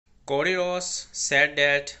Cody Rhodes said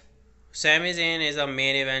that Sami Zayn is a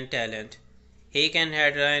main event talent. He can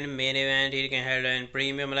headline main event, he can headline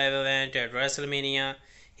premium live event at WrestleMania.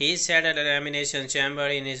 He said at Elimination Chamber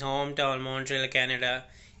in his hometown Montreal, Canada,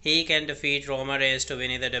 he can defeat Roman Reigns to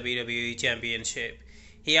win the WWE Championship.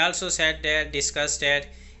 He also said that, discussed that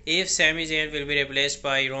if Sami Zayn will be replaced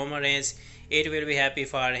by Roman Reigns, it will be happy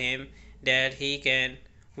for him that he can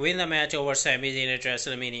win the match over Sami Zayn at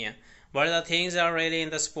WrestleMania. But the things are really in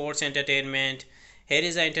the sports entertainment. Here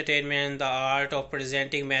is the entertainment, the art of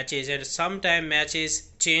presenting matches, and sometimes matches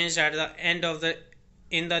changed at the end of the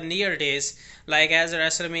in the near days, like as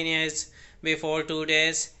WrestleMania is before 2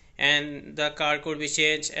 days, and the card could be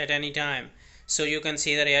changed at any time. So you can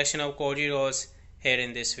see the reaction of Cody Rhodes here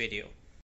in this video.